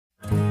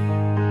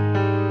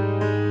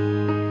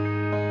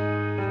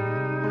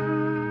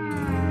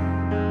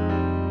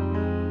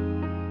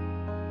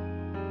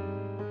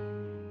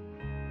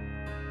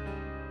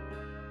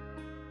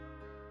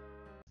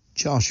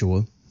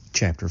Joshua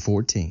chapter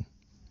 14.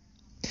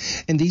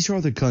 And these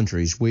are the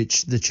countries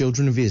which the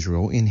children of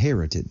Israel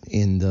inherited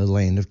in the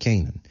land of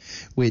Canaan,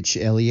 which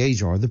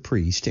Eleazar the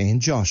priest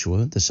and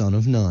Joshua the son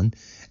of Nun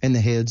and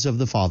the heads of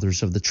the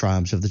fathers of the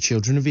tribes of the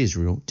children of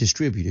Israel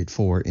distributed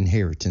for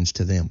inheritance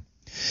to them.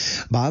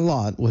 By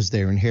lot was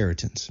their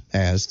inheritance,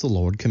 as the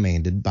Lord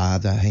commanded by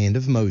the hand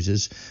of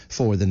Moses,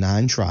 for the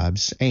 9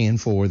 tribes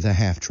and for the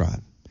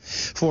half-tribe.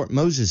 For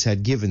Moses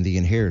had given the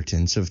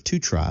inheritance of 2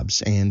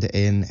 tribes and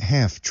an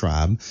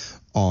half-tribe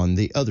on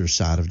the other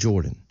side of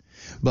Jordan.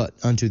 But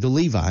unto the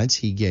Levites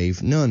he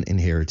gave none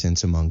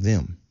inheritance among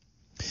them.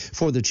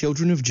 For the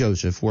children of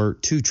Joseph were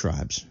 2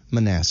 tribes,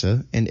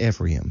 Manasseh and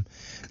Ephraim.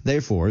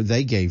 Therefore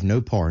they gave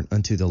no part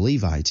unto the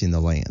Levites in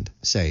the land,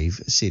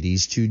 save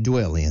cities to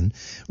dwell in,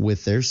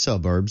 with their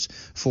suburbs,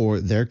 for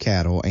their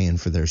cattle and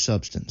for their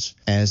substance.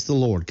 As the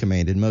Lord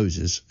commanded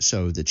Moses,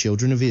 so the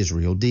children of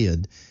Israel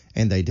did,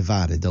 and they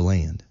divided the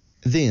land.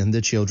 Then the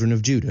children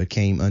of Judah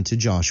came unto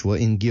Joshua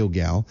in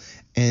Gilgal,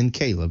 and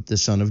Caleb the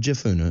son of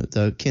Jephunneh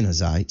the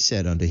Kenizzite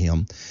said unto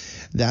him,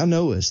 Thou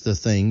knowest the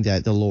thing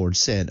that the Lord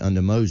said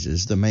unto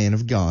Moses the man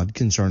of God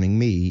concerning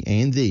me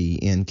and thee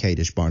in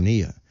Kadesh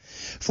Barnea.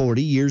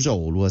 40 years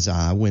old was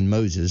I when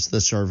Moses the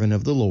servant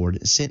of the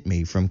Lord sent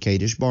me from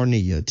Kadesh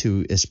Barnea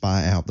to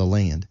espy out the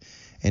land.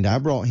 And I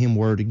brought him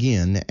word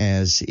again,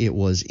 as it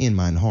was in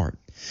mine heart.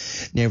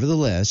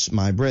 Nevertheless,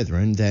 my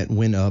brethren that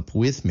went up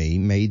with me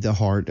made the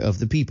heart of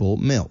the people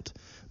melt,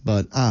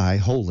 but I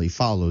wholly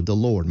followed the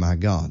Lord my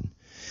God.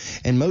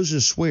 And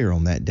Moses sware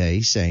on that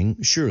day, saying,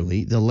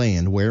 Surely the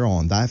land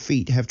whereon thy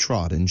feet have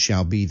trodden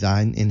shall be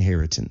thine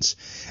inheritance,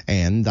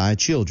 and thy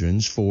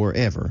children's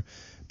forever,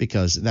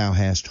 because thou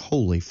hast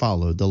wholly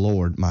followed the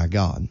Lord my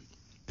God.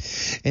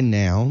 And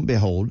now,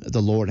 behold,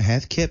 the Lord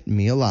hath kept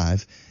me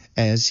alive,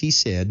 as he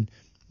said,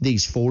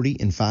 these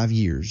 45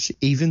 years,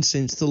 even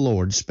since the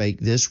Lord spake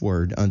this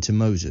word unto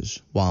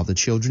Moses, while the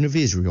children of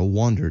Israel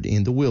wandered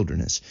in the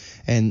wilderness.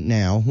 And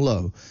now,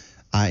 lo,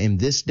 I am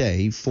this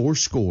day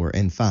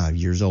 85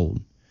 years old.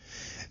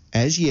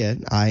 As yet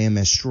I am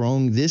as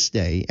strong this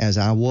day as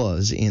I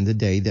was in the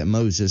day that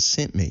Moses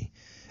sent me.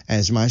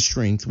 As my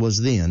strength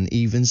was then,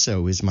 even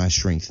so is my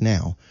strength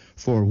now,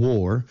 for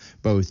war,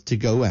 both to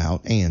go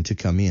out and to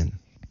come in.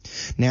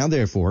 Now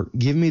therefore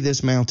give me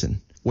this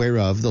mountain,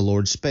 whereof the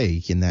Lord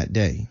spake in that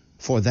day.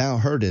 For thou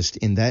heardest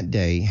in that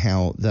day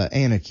how the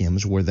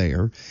Anakims were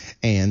there,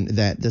 and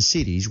that the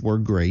cities were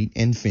great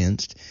and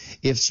fenced.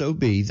 If so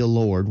be the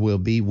Lord will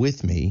be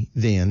with me,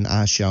 then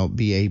I shall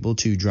be able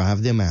to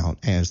drive them out,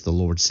 as the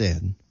Lord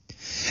said.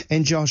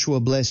 And Joshua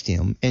blessed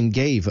him, and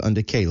gave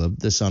unto Caleb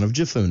the son of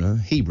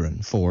Jephunneh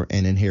Hebron for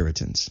an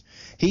inheritance.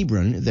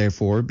 Hebron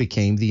therefore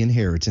became the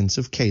inheritance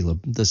of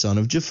Caleb the son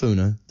of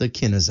Jephunneh the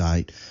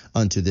Kenizzite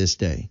unto this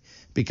day,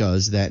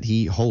 because that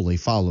he wholly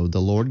followed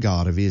the Lord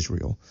God of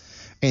Israel.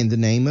 And the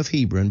name of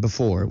Hebron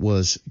before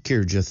was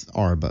Kirjath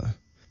Arba,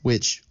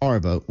 which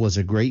Arba was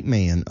a great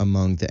man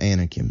among the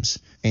Anakims,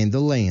 and the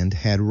land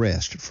had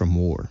rest from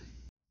war.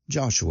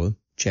 Joshua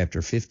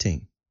chapter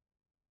 15.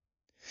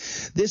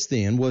 This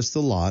then was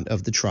the lot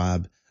of the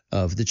tribe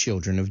of the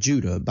children of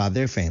Judah by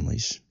their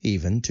families,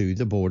 even to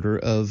the border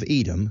of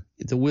Edom,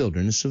 the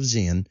wilderness of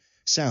Zin,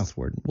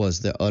 southward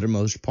was the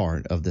uttermost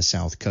part of the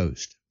south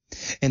coast.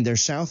 And their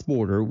south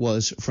border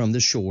was from the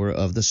shore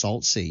of the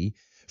salt sea,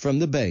 from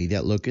the bay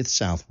that looketh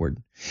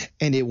southward,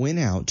 and it went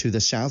out to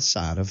the south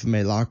side of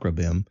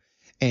Melachrabim,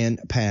 and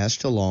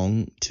passed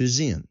along to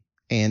Zin,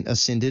 and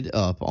ascended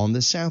up on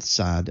the south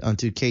side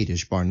unto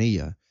Kadesh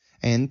Barnea,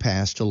 and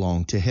passed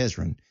along to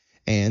Hezron,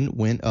 and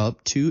went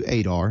up to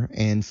Adar,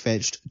 and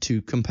fetched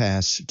to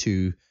compass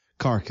to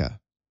Karka.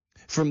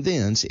 From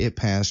thence it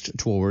passed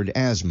toward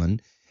Asmon,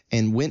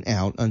 and went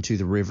out unto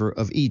the river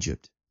of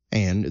Egypt,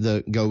 and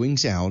the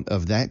goings out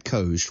of that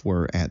coast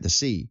were at the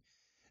sea.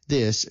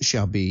 This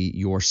shall be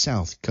your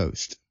south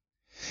coast.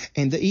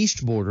 And the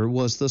east border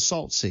was the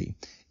salt sea,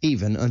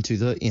 even unto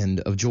the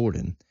end of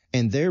Jordan.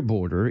 And their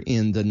border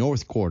in the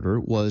north quarter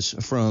was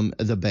from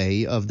the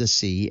bay of the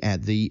sea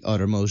at the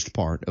uttermost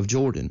part of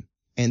Jordan.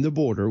 And the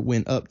border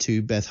went up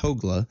to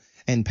Beth-hoglah,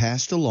 and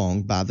passed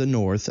along by the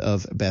north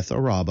of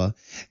Beth-arabah,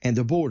 and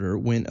the border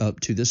went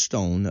up to the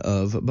stone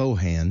of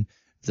Bohan,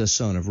 the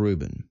son of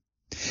Reuben.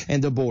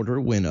 And the border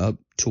went up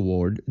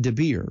toward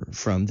DBR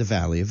from the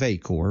valley of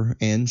Achor,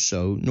 and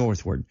so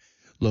northward,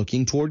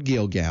 looking toward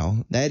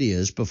Gilgal, that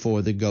is,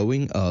 before the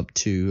going up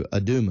to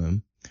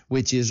Adumim,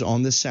 which is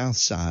on the south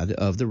side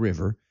of the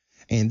river.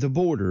 And the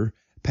border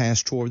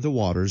passed toward the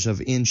waters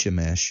of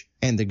En-shemesh,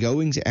 and the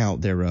goings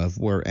out thereof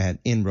were at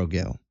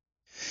En-rogel.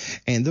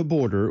 And the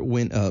border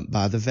went up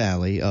by the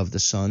valley of the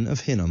son of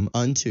Hinnom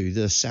unto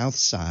the south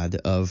side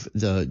of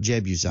the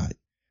Jebusite,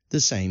 the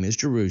same as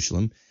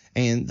Jerusalem.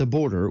 And the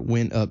border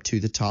went up to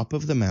the top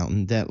of the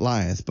mountain that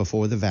lieth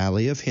before the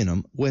valley of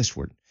Hinnom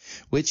westward,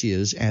 which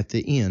is at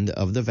the end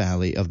of the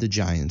valley of the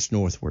giants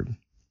northward.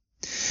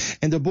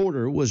 And the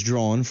border was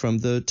drawn from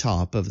the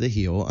top of the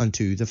hill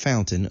unto the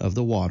fountain of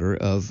the water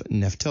of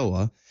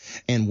Nephtoah,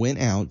 and went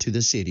out to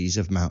the cities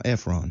of Mount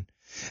Ephron.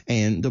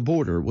 And the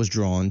border was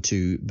drawn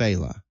to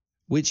Bela,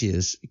 which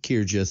is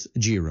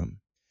Kirjath-jearim.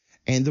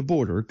 And the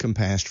border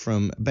compassed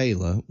from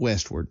Bela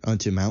westward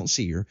unto Mount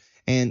Seir,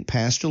 and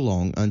passed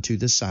along unto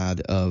the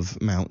side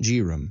of Mount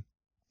Jearim,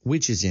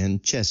 which is in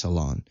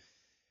Chesalon,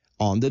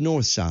 on the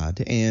north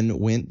side,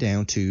 and went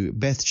down to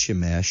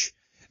Bethshemesh,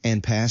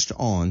 and passed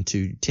on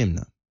to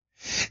Timnah.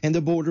 And the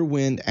border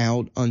went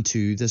out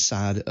unto the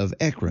side of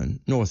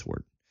Ekron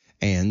northward,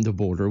 and the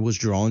border was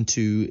drawn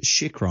to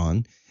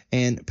Shikron,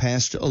 and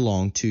passed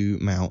along to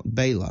Mount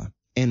Bela,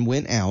 and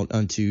went out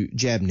unto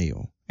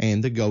Jabneel,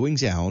 and the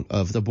goings out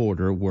of the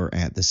border were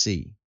at the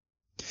sea.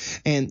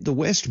 And the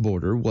west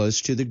border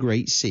was to the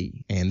great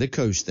sea, and the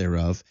coast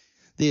thereof.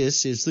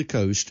 This is the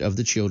coast of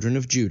the children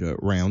of Judah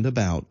round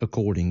about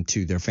according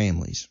to their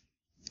families.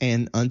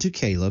 And unto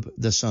Caleb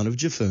the son of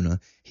Jephunneh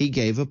he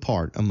gave a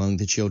part among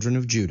the children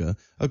of Judah,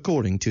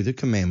 according to the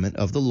commandment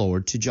of the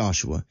Lord to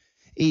Joshua,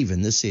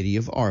 even the city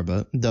of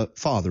Arba, the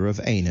father of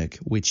Anak,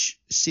 which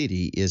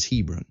city is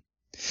Hebron.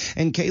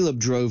 And Caleb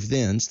drove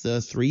thence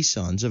the 3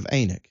 sons of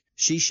Anak,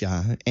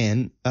 Shishai,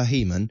 and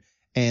Ahiman,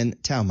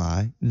 and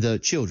Talmai, the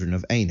children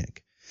of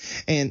Anak.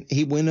 And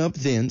he went up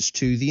thence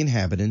to the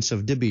inhabitants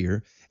of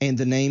Debir, and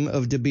the name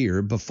of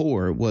Debir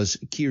before was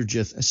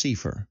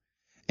Kirjath-sepher.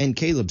 And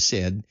Caleb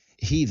said,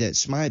 He that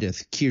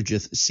smiteth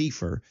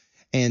Kirjath-sepher,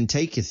 and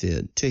taketh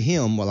it, to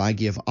him will I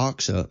give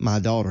Achsah my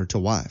daughter to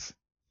wife.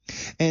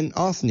 And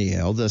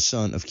Othniel the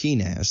son of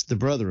Kenaz, the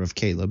brother of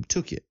Caleb,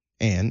 took it,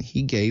 and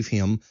he gave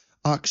him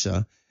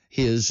Achsah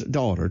his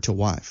daughter to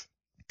wife.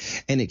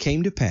 And it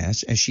came to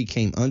pass, as she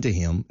came unto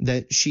him,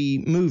 that she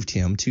moved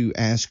him to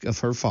ask of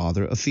her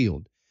father a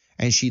field.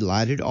 And she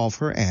lighted off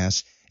her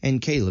ass,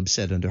 and Caleb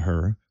said unto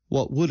her,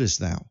 What wouldest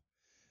thou?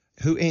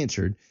 Who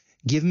answered,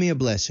 Give me a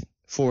blessing,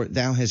 for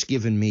thou hast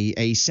given me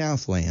a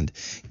south land.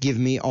 Give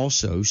me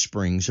also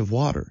springs of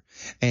water.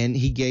 And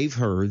he gave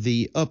her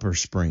the upper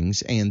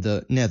springs and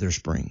the nether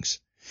springs.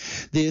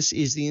 This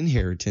is the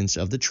inheritance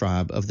of the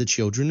tribe of the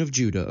children of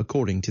Judah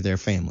according to their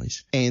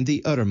families. And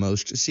the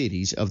uttermost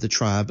cities of the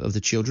tribe of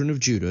the children of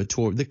Judah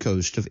toward the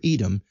coast of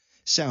Edom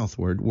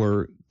southward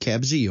were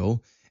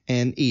Kabzeel,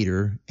 and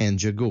Eder, and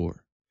Jagur,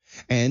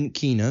 and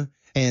Kena,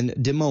 and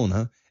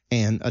Dimonah,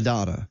 and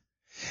Adadah,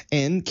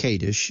 and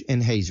Kadesh,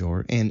 and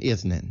Hazor, and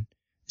Ithnan,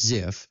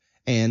 Ziph,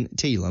 and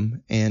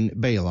Telem, and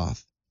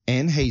Baaloth,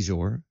 and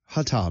Hazor,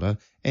 Hatadah,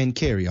 and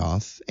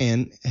Kerioth,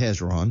 and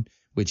Hezron,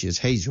 which is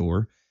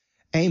Hazor,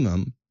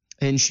 Amam,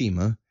 and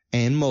Shema,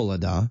 and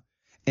Moladah,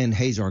 and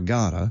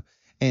Hazar-Gadah,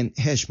 and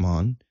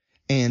Heshmon,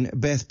 and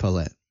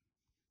Beth-Pelet,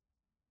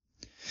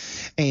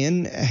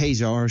 and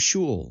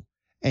Hazar-Shual,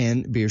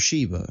 and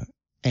Beersheba,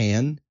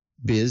 and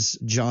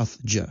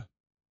Bizjothjah,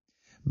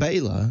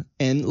 Bela,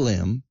 and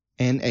Lim,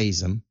 and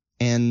Azam,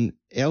 and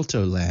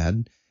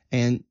Eltolad,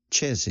 and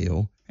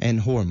Chesil, and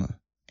Hormah,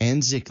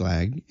 and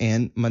Ziklag,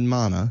 and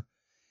Madmanah,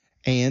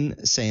 and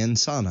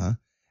Sansana,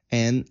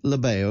 and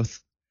Lebaoth,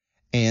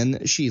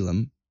 and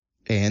Shelem,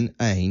 and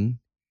Ain,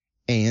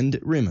 and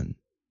Rimmon.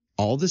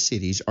 All the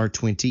cities are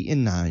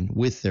 29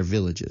 with their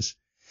villages.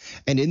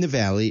 And in the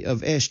valley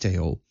of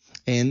Eshtaol,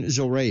 and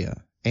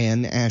Zorah,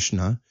 and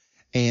Ashna,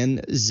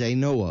 and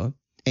Zanoah,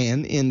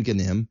 and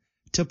Enganim,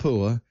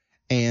 Tapua,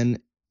 and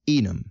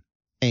Enam,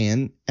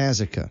 and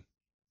Azekah,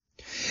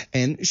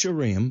 and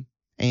Sharim,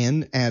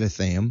 and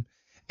Adatham,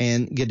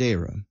 and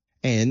Gedera,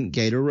 and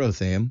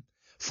Gederotham,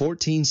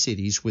 14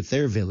 cities with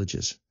their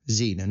villages,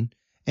 Zidon,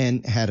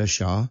 and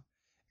Hadashah,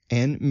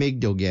 and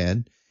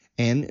Migdalgad,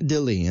 and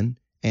Delian,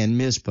 and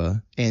Mizpah,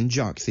 and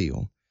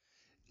Joktheel,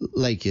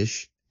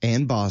 Lachish,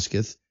 and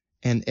Boscath,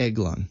 and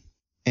Eglon,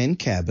 and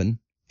Cabin,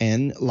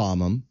 and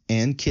Lamam,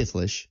 and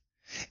Kithlish,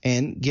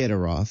 and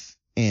Gederoth,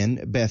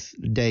 and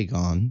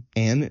Beth-Dagon,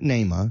 and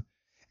Naamah,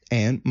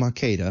 and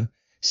Makkedah,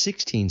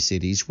 16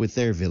 cities with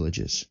their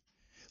villages,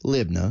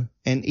 Libnah,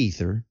 and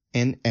Ether,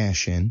 and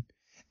Ashan,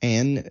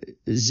 and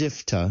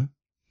Ziphtah,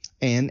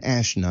 and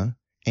Ashna,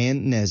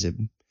 and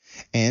Nezib,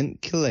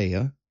 and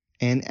Kileah,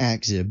 and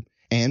Akzib,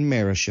 and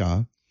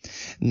Marashah,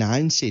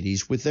 9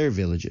 cities with their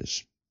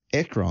villages,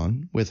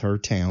 Ekron with her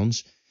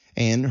towns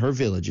and her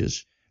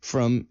villages,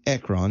 from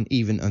Ekron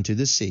even unto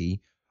the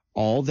sea,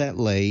 all that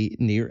lay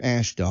near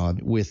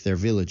Ashdod with their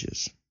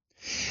villages,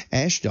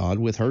 Ashdod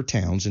with her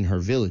towns and her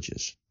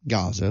villages,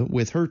 Gaza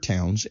with her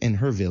towns and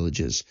her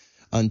villages,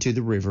 unto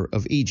the river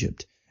of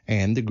Egypt,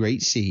 and the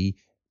great sea,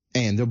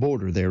 and the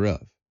border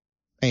thereof,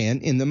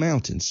 and in the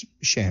mountains,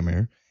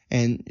 Shamir,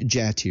 and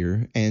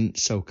Jatir, and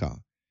Sokah,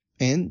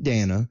 and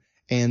Dana,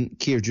 and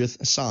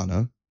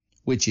Kirjath-Sanah,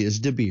 which is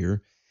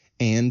Debir,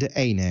 and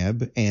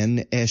Anab, and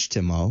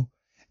Eshtemal,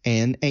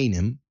 and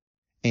Anim,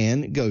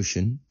 and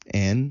Goshen,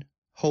 and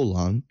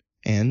Holon,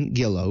 and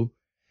Gilo,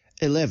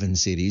 11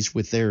 cities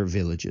with their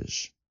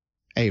villages,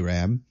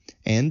 Arab,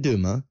 and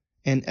Duma,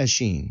 and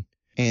Ashin,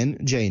 and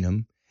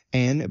Janam,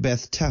 and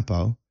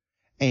Beth-Tapal,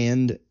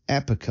 and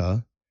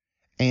Apakah,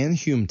 and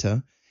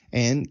Humta,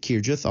 and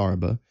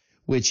Kirjath-Arba,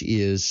 which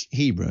is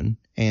Hebron,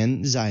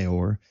 and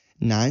Zior,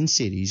 9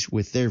 cities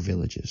with their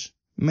villages,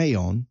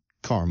 Maon,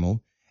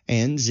 Carmel,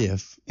 and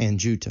Ziph, and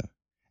Juttah,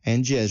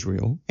 and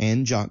Jezreel,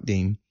 and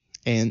Jokdeam,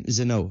 and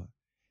Zanoah,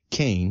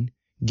 Cain,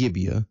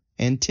 Gibeah,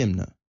 and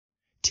Timnah,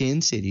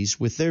 10 cities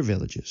with their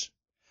villages,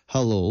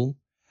 Halul,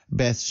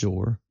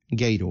 Bethzor,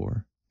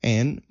 Gedor,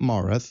 and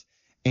Marath,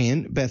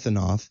 and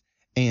Bethanoth,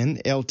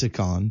 and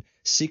Eltekon,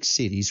 6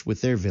 cities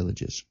with their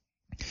villages,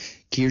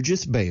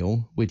 Kirjath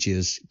Baal, which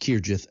is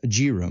Kirjath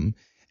Jearim,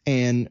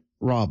 and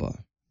Rabbah,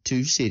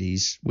 2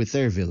 cities with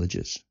their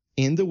villages.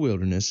 In the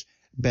wilderness,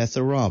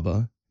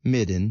 Betharabah,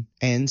 Middin,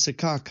 and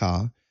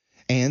Sakakah,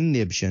 and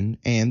Nibshan,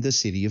 and the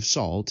city of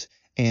Salt,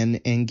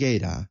 and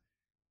Engedi,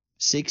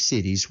 6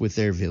 cities with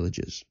their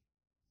villages.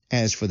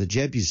 As for the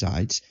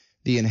Jebusites,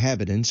 the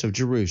inhabitants of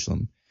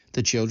Jerusalem,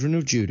 the children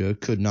of Judah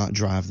could not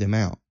drive them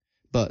out.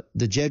 But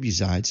the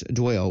Jebusites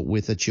dwell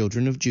with the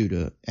children of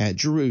Judah at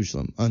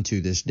Jerusalem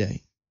unto this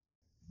day.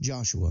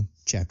 Joshua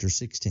chapter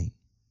 16.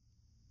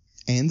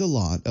 And the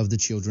lot of the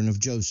children of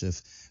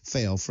Joseph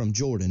fell from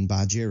Jordan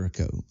by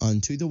Jericho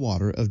unto the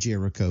water of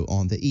Jericho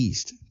on the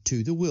east,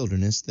 to the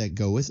wilderness that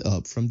goeth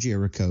up from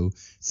Jericho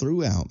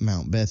throughout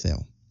Mount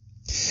Bethel,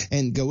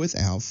 and goeth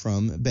out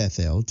from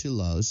Bethel to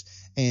Luz,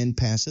 and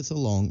passeth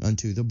along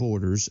unto the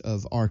borders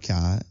of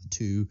Archi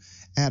to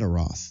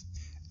Adaroth,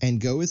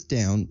 and goeth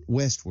down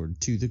westward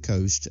to the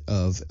coast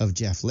of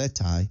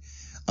Japhletai,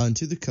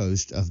 unto the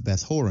coast of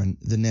Bethhoron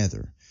the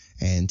nether,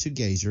 and to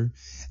Gazer,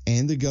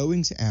 and the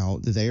goings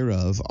out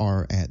thereof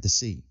are at the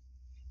sea.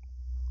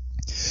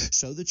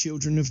 So the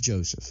children of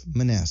Joseph,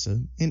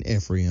 Manasseh, and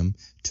Ephraim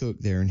took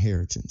their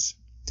inheritance.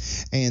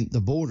 And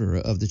the border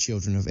of the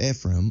children of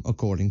Ephraim,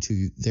 according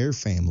to their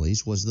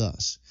families, was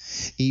thus.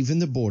 Even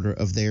the border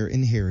of their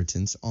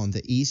inheritance on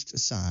the east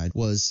side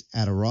was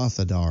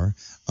Adarothadar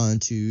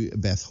unto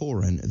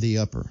Bethhoron the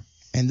upper.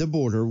 And the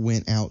border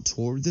went out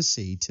toward the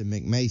sea to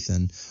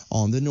Machmathan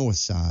on the north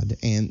side,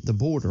 and the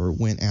border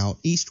went out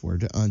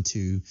eastward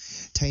unto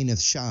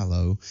Tanath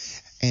Shiloh,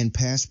 and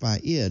passed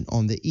by it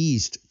on the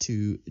east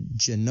to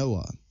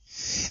Genoa.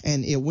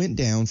 And it went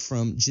down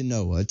from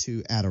Genoa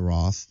to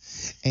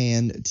Adaroth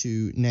and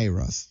to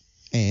Naroth,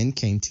 and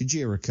came to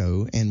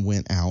Jericho, and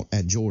went out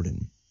at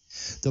Jordan.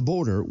 The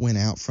border went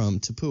out from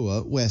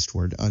Tappuah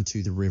westward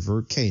unto the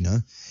river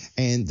Cana,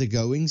 and the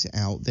goings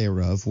out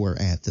thereof were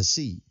at the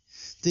sea.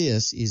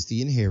 This is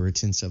the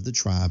inheritance of the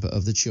tribe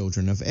of the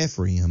children of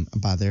Ephraim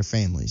by their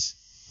families.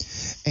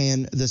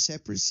 And the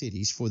separate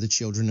cities for the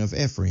children of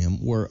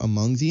Ephraim were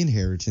among the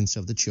inheritance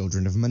of the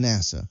children of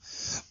Manasseh,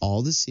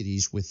 all the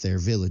cities with their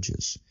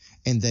villages.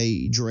 And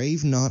they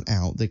drave not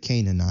out the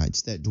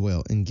Canaanites that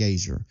dwell in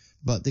Gazer,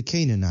 but the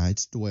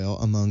Canaanites dwell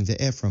among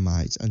the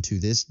Ephraimites unto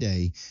this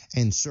day,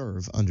 and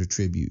serve under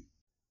tribute.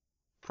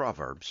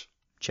 Proverbs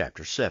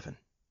chapter 7.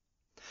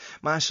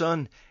 My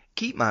son,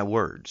 keep my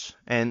words,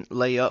 and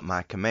lay up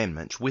my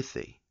commandments with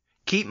thee.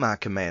 Keep my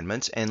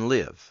commandments, and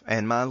live,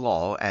 and my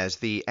law as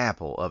the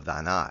apple of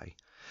thine eye.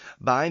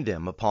 Bind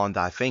them upon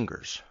thy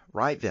fingers,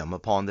 write them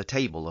upon the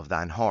table of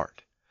thine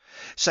heart.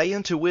 Say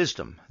unto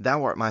wisdom,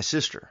 Thou art my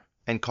sister,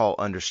 and call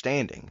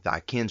understanding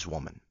thy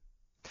kinswoman.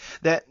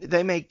 That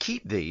they may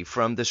keep thee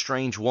from the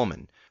strange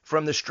woman,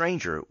 from the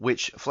stranger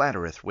which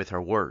flattereth with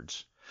her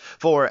words.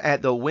 For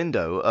at the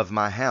window of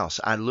my house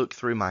I looked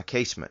through my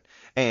casement,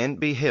 and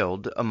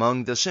beheld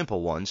among the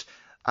simple ones,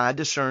 I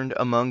discerned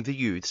among the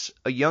youths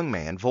a young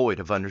man void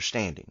of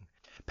understanding,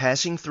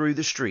 passing through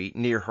the street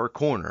near her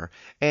corner,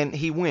 and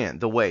he went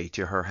the way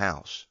to her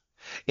house,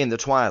 in the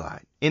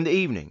twilight, in the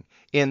evening,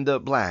 in the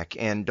black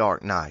and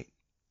dark night.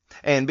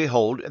 And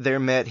behold, there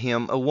met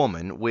him a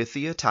woman with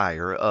the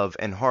attire of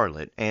an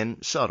harlot,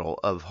 and subtle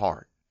of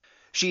heart.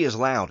 She is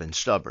loud and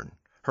stubborn,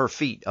 her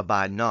feet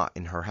abide not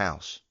in her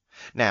house.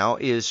 Now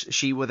is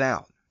she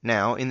without,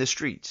 now in the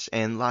streets,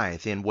 and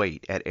lieth in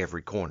wait at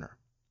every corner.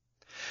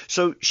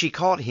 So she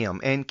caught him,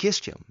 and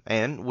kissed him,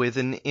 and with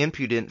an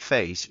impudent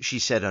face she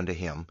said unto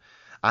him,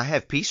 I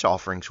have peace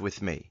offerings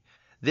with me.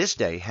 This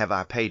day have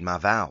I paid my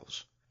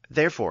vows.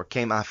 Therefore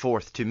came I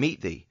forth to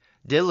meet thee,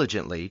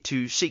 diligently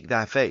to seek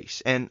thy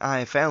face, and I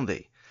have found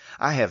thee.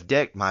 I have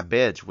decked my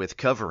beds with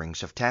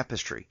coverings of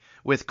tapestry,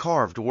 with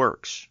carved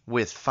works,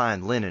 with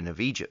fine linen of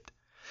Egypt.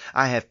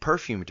 I have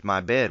perfumed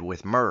my bed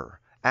with myrrh,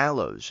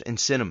 aloes, and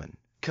cinnamon.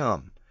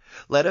 Come,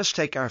 let us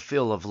take our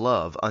fill of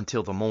love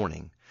until the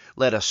morning.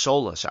 Let us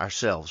solace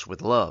ourselves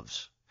with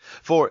loves.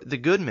 For the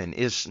goodman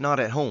is not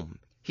at home.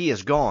 He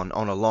is gone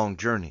on a long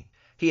journey.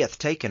 He hath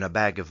taken a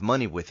bag of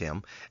money with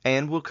him,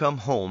 and will come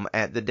home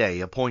at the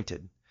day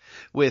appointed.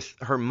 With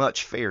her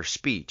much fair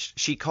speech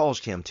she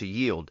caused him to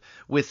yield.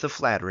 With the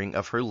flattering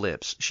of her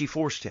lips she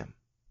forced him.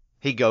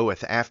 He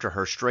goeth after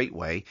her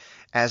straightway,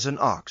 as an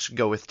ox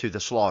goeth to the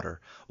slaughter,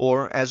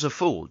 or as a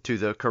fool to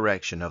the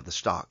correction of the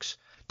stocks,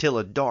 till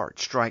a dart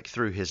strike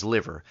through his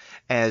liver,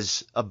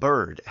 as a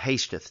bird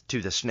hasteth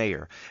to the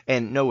snare,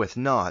 and knoweth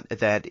not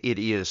that it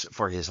is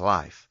for his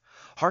life.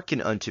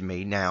 Hearken unto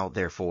me now,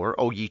 therefore,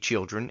 O ye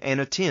children, and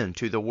attend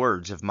to the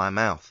words of my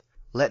mouth.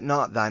 Let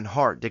not thine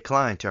heart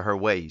decline to her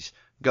ways,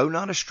 go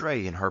not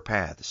astray in her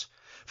paths.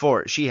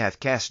 For she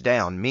hath cast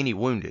down many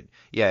wounded,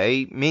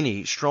 yea,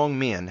 many strong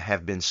men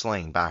have been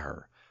slain by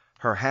her.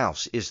 Her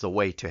house is the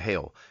way to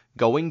hell,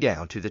 going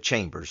down to the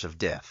chambers of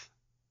death.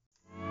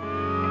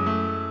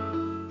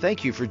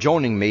 Thank you for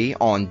joining me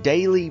on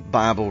Daily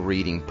Bible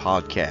Reading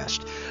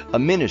Podcast, a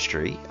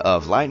ministry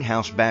of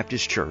Lighthouse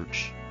Baptist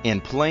Church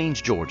in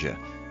Plains, Georgia,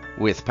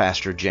 with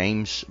Pastor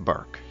James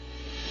Burke.